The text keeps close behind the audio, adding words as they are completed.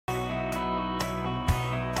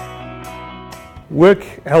Work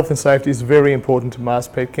health and safety is very important to Mars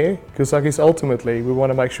Petcare because I guess ultimately we want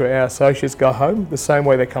to make sure our associates go home the same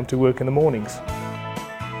way they come to work in the mornings.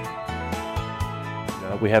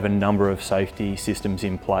 We have a number of safety systems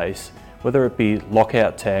in place, whether it be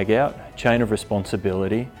lockout, tagout, chain of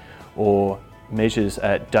responsibility, or measures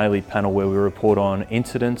at daily panel where we report on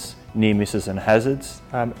incidents, near misses and hazards.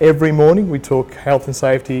 Every morning we talk health and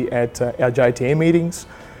safety at our JTM meetings.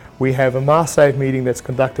 We have a Mars Safe meeting that's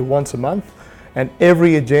conducted once a month, and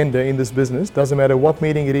every agenda in this business, doesn't matter what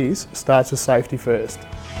meeting it is, starts with safety first.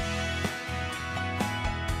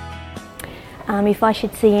 If I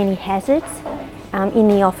should see any hazards in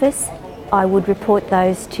the office, I would report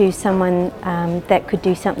those to someone that could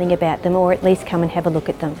do something about them, or at least come and have a look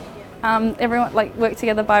at them. Everyone work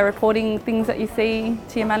together by reporting things that you see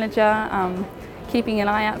to your manager, keeping an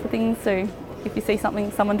eye out for things. So if you see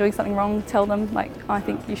someone doing something wrong, tell them, I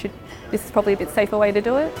think you should, this is probably a bit safer way to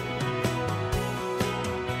do it.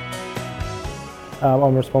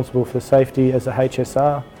 I'm responsible for safety as a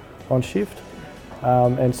HSR on shift,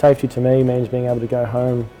 and safety to me means being able to go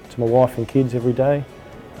home to my wife and kids every day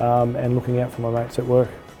and looking out for my mates at work.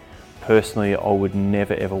 Personally, I would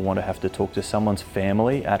never ever want to have to talk to someone's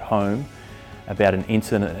family at home about an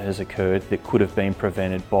incident that has occurred that could have been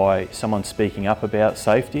prevented by someone speaking up about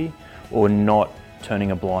safety or not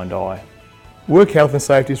turning a blind eye. Work health and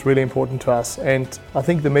safety is really important to us, and I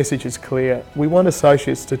think the message is clear. We want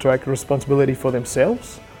associates to take responsibility for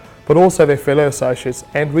themselves, but also their fellow associates,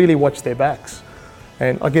 and really watch their backs.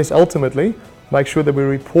 And I guess ultimately, make sure that we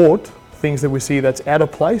report things that we see that's out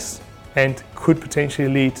of place and could potentially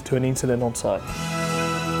lead to an incident on site.